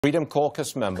Freedom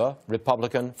Caucus member,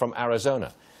 Republican from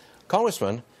Arizona.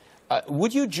 Congressman,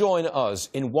 would you join us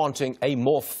in wanting a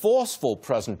more forceful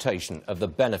presentation of the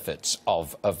benefits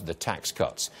of the tax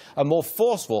cuts? A more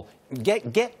forceful,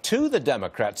 get to the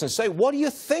Democrats and say, what are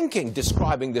you thinking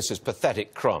describing this as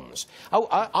pathetic crumbs?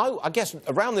 I guess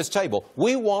around this table,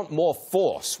 we want more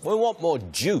force. We want more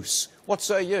juice. What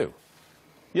say you?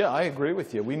 Yeah, I agree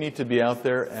with you. We need to be out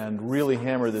there and really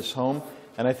hammer this home.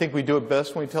 And I think we do it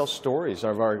best when we tell stories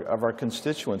of our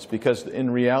constituents, because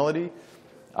in reality,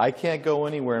 I can't go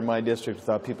anywhere in my district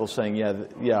without people saying,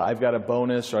 yeah, I've got a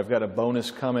bonus, or I've got a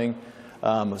bonus coming.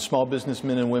 Small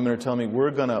businessmen and women are telling me we're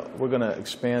gonna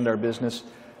expand our business.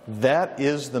 That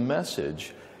is the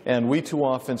message. And we too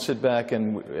often sit back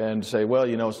and say, well,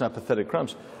 you know, it's not pathetic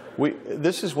crumbs.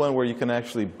 This is one where you can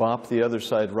actually bop the other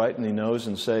side right in the nose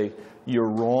and say, you're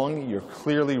wrong, you're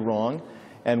clearly wrong.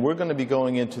 And we're going to be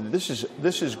going into this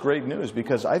is great news,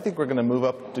 because I think we're going to move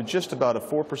up to just about a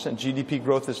 4% GDP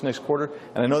growth this next quarter.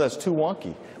 And I know that's too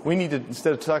wonky. We need to,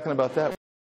 instead of talking about that,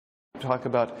 talk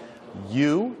about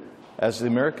you as the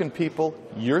American people.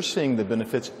 You're seeing the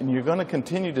benefits, and you're going to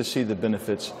continue to see the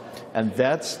benefits. And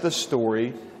that's the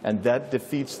story, and that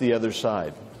defeats the other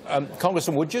side.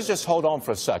 Congressman, would you just hold on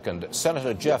for a second?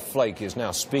 Senator Jeff Flake is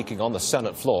now speaking on the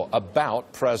Senate floor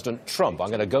about President Trump. I'm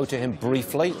going to go to him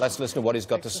briefly. Let's listen to what he's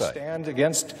got to say. Stand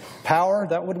against power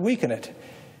that would weaken it.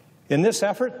 In this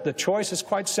effort, the choice is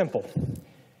quite simple.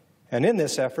 And in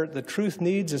this effort, the truth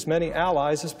needs as many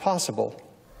allies as possible.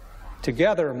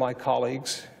 Together, my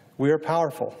colleagues, we are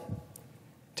powerful.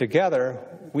 Together,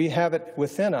 we have it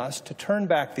within us to turn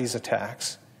back these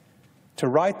attacks, to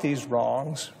right these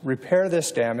wrongs, repair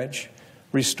this damage,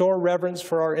 restore reverence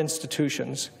for our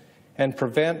institutions, and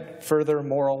prevent further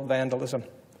moral vandalism.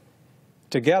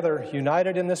 Together,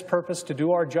 united in this purpose to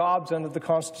do our jobs under the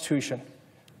Constitution.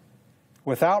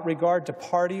 Without regard to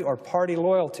party or party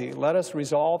loyalty, let us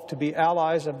resolve to be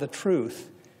allies of the truth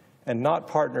and not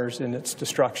partners in its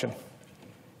destruction.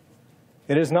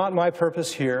 It is not my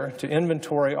purpose here to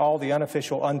inventory all the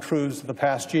unofficial untruths of the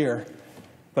past year,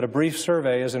 but a brief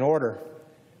survey is in order.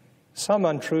 Some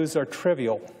untruths are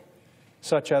trivial,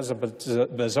 such as a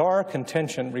bizarre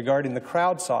contention regarding the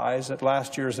crowd size at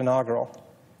last year's inaugural.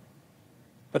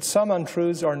 But some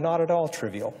untruths are not at all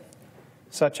trivial,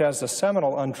 such as the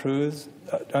seminal untruth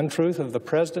of the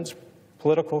President's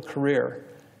political career,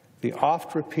 the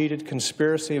oft-repeated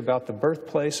conspiracy about the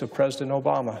birthplace of President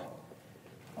Obama.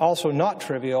 Also not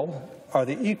trivial are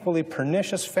the equally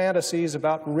pernicious fantasies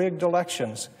about rigged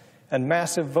elections and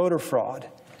massive voter fraud,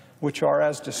 which are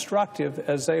as destructive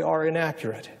as they are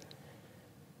inaccurate.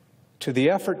 To the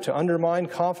effort to undermine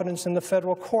confidence in the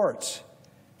federal courts,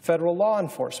 federal law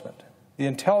enforcement, the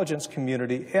intelligence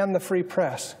community, and the free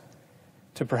press.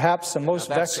 To perhaps the most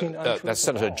vexing untruth that's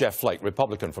Senator Jeff Flake,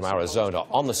 Republican from Arizona,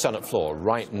 on the Senate floor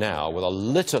right now with a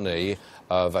litany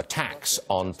of attacks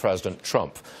on President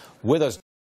Trump. With us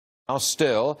now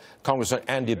still, Congressman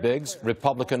Andy Biggs,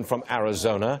 Republican from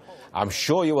Arizona. I'm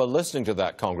sure you were listening to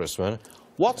that, Congressman.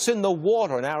 What's in the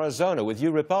water in Arizona with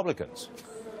you Republicans?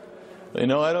 You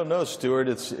know, I don't know, Stuart.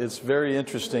 It's very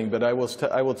interesting, but I will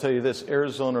tell you this.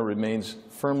 Arizona remains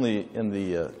firmly in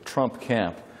the Trump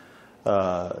camp.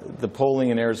 The polling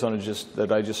in Arizona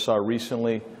that I just saw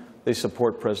recently, they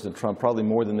support President Trump probably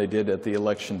more than they did at the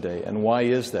election day. And why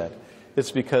is that?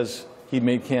 It's because he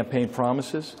made campaign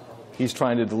promises. He's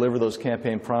trying to deliver those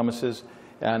campaign promises.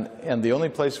 And the only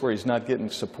place where he's not getting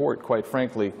support, quite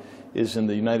frankly, is in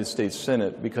the United States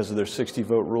Senate. Because of their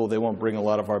 60-vote rule, they won't bring a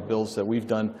lot of our bills that we've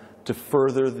done to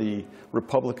further the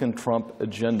Republican Trump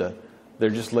agenda. They're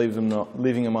just leaving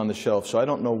them on the shelf. So I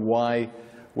don't know why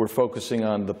we're focusing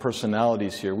on the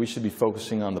personalities here. We should be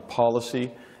focusing on the policy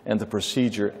and the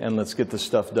procedure, and let's get this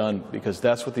stuff done, because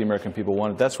that's what the American people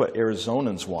want. That's what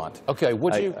Arizonans want. Okay,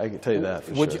 I can tell you that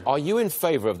for sure. Are you in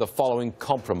favor of the following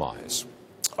compromise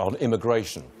on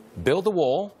immigration? Build the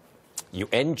wall, you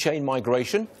end chain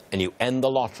migration, and you end the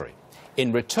lottery.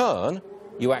 In return,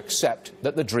 you accept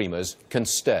that the Dreamers can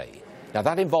stay. Now,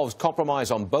 that involves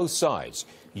compromise on both sides.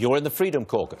 You're in the Freedom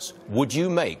Caucus. Would you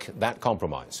make that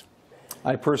compromise?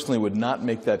 I personally would not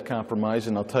make that compromise,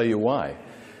 and I'll tell you why.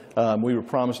 We were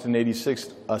promised in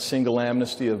 '86 a single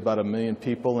amnesty of about 1 million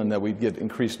people, and that we'd get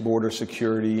increased border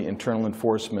security, internal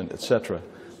enforcement, etc.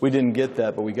 We didn't get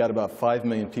that, but we got about 5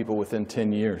 million people within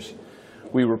 10 years.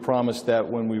 We were promised that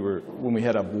when we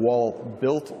had a wall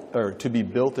built, or to be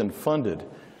built and funded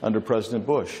under President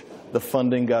Bush. The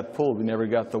funding got pulled. We never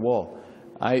got the wall.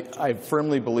 I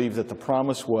firmly believe that the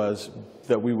promise was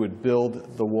that we would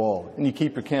build the wall. And you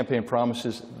keep your campaign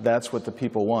promises, that's what the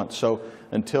people want. So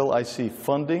until I see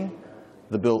funding,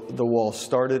 the wall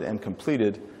started and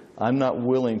completed, I'm not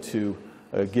willing to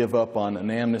give up on an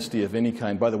amnesty of any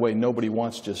kind. By the way, nobody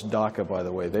wants just DACA, by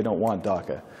the way. They don't want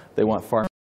DACA. They want far more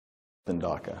than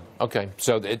DACA. Okay,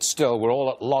 so it's still, we're all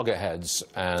at loggerheads,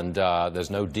 and there's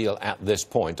no deal at this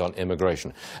point on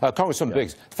immigration. Congressman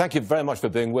Biggs, thank you very much for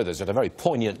being with us at a very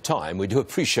poignant time. We do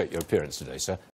appreciate your appearance today, sir.